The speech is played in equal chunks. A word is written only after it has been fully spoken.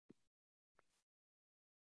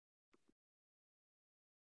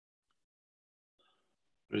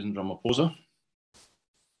President Ramaphosa.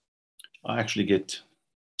 I actually get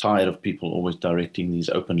tired of people always directing these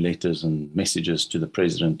open letters and messages to the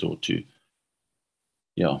president or to,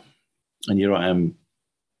 and here I am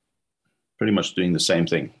pretty much doing the same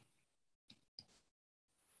thing.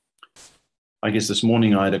 I guess this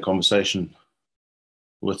morning I had a conversation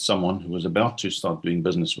with someone who was about to start doing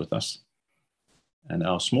business with us. And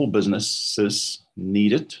our small businesses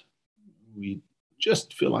need it. We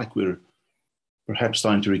just feel like we're perhaps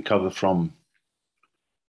starting to recover from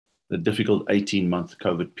the difficult 18-month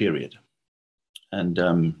COVID period. And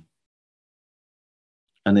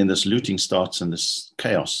then this looting starts and this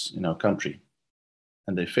chaos in our country.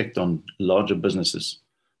 And the effect on larger businesses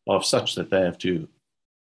are of such that they have to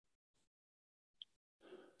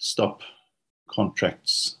stop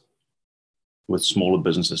contracts with smaller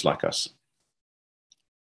businesses like us.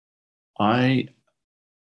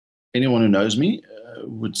 Anyone who knows me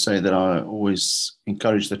would say that I always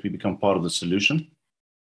encourage that we become part of the solution.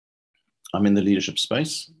 I'm in the leadership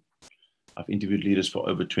space. I've interviewed leaders for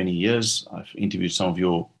over 20 years. I've interviewed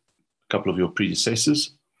a couple of your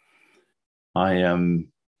predecessors. I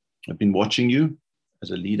have been watching you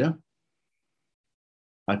as a leader.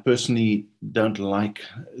 I personally don't like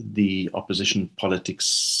the opposition politics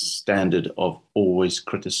standard of always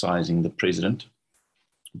criticizing the president,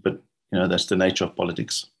 but that's the nature of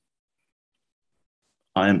politics.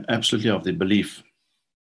 I am absolutely of the belief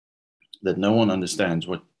that no one understands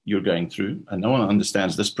what you're going through, and no one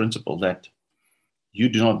understands this principle that you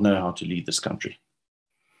do not know how to lead this country.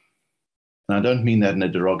 And I don't mean that in a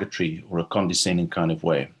derogatory or a condescending kind of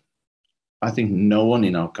way. I think no one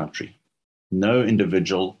in our country, no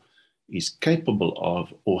individual is capable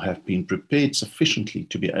of or have been prepared sufficiently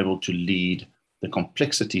to be able to lead the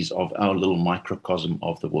complexities of our little microcosm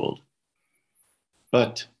of the world.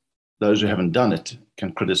 But those who haven't done it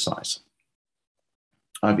can criticize.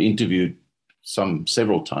 I've interviewed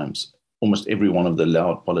several times, almost every one of the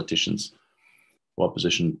loud politicians or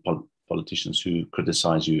opposition politicians who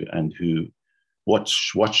criticize you and who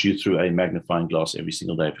watch you through a magnifying glass every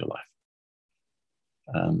single day of your life.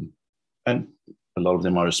 And a lot of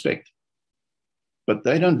them I respect. But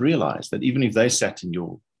they don't realize that even if they sat in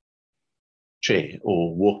your chair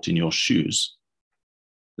or walked in your shoes,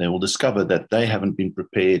 they will discover that they haven't been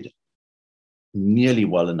prepared nearly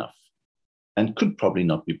well enough and could probably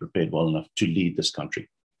not be prepared well enough to lead this country.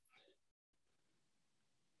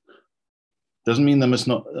 Doesn't mean they must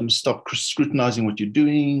stop scrutinizing what you're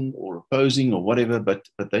doing or opposing or whatever, but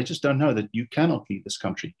they just don't know that you cannot lead this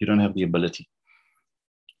country. You don't have the ability.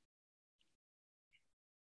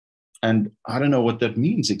 And I don't know what that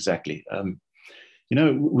means exactly.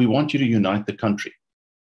 We want you to unite the country,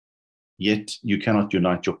 yet you cannot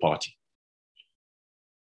unite your party.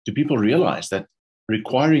 Do people realize that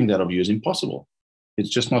requiring that of you is impossible? It's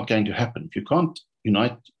just not going to happen. If you can't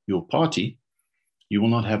unite your party, you will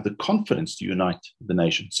not have the confidence to unite the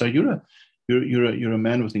nation. So you're a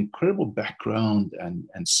man with incredible background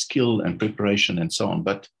and skill and preparation and so on,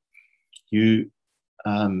 but you,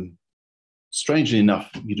 strangely enough,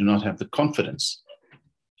 you do not have the confidence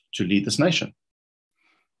to lead this nation.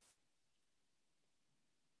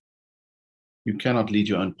 You cannot lead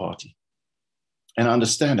your own party. And I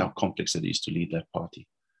understand how complex it is to lead that party.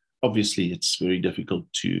 Obviously, it's very difficult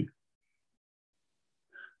to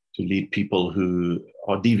lead people who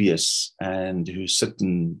are devious and who sit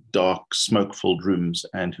in dark, smoke-filled rooms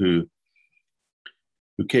and who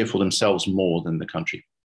care for themselves more than the country.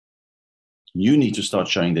 You need to start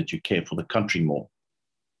showing that you care for the country more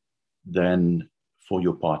than for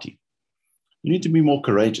your party. You need to be more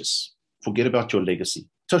courageous. Forget about your legacy.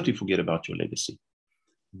 Totally forget about your legacy.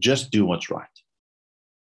 Just do what's right.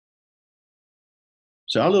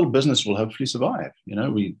 So our little business will hopefully survive.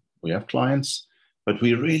 We have clients, but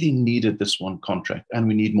we really needed this one contract and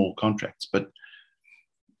we need more contracts. But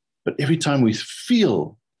every time we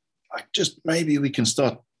feel like just maybe we can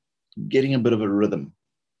start getting a bit of a rhythm,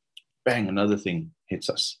 bang, another thing hits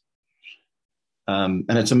us. And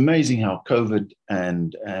it's amazing how COVID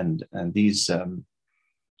and these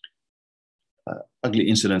ugly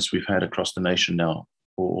incidents we've had across the nation now,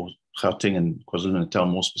 or Gauteng and KwaZulu-Natal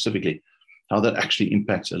more specifically, how that actually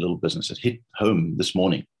impacts a little business. It hit home this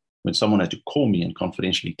morning when someone had to call me and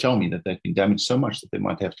confidentially tell me that they've been damaged so much that they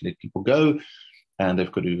might have to let people go and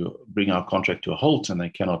they've got to bring our contract to a halt and they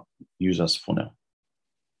cannot use us for now.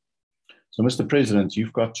 So, Mr. President,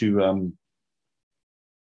 you've got to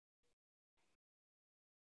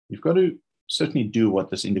certainly do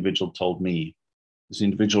what this individual told me. This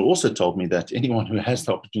individual also told me that anyone who has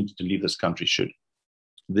the opportunity to leave this country should.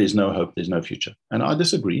 There's no hope, there's no future. And I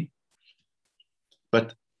disagree.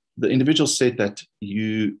 But the individual said that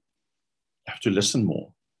you have to listen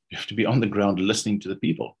more. You have to be on the ground listening to the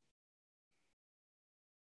people.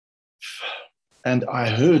 And I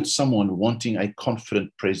heard someone wanting a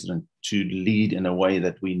confident president to lead in a way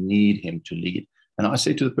that we need him to lead. And I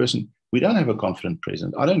said to the person, we don't have a confident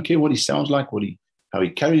president. I don't care what he sounds like, how he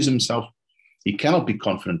carries himself. He cannot be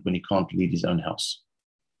confident when he can't lead his own house,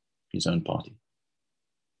 his own party.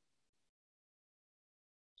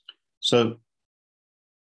 So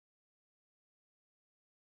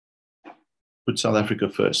put South Africa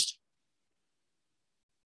first.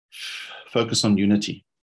 Focus on unity.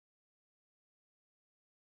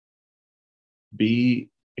 Be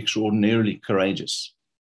extraordinarily courageous.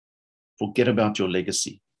 Forget about your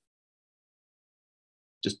legacy.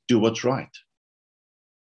 Just do what's right.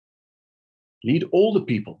 Lead all the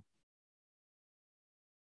people.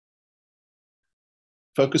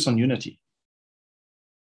 Focus on unity.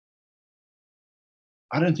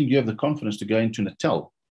 I don't think you have the confidence to go into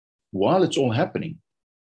Natal while it's all happening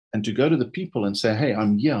and to go to the people and say, hey,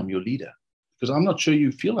 I'm here, I'm your leader. Because I'm not sure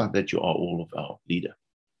you feel like that you are all of our leader.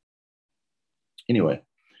 Anyway,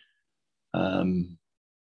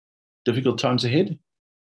 difficult times ahead.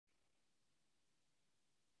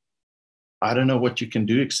 I don't know what you can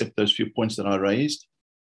do except those few points that I raised.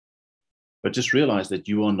 But just realize that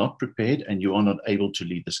you are not prepared and you are not able to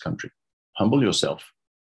lead this country. Humble yourself.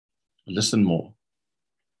 Listen more.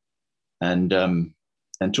 And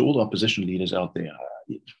to all the opposition leaders out there,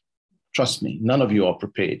 trust me, none of you are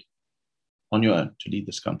prepared on your own to lead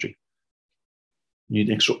this country. You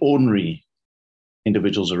need extraordinary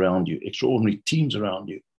individuals around you, extraordinary teams around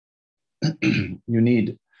you. You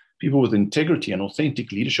need people with integrity and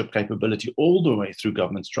authentic leadership capability all the way through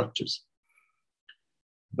government structures.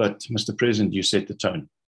 But Mr. President, you set the tone.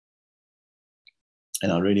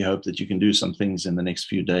 And I really hope that you can do some things in the next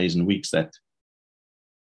few days and weeks that,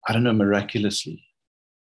 I don't know, miraculously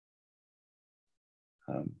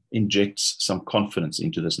injects some confidence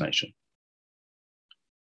into this nation.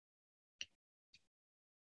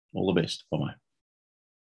 All the best. Bye-bye.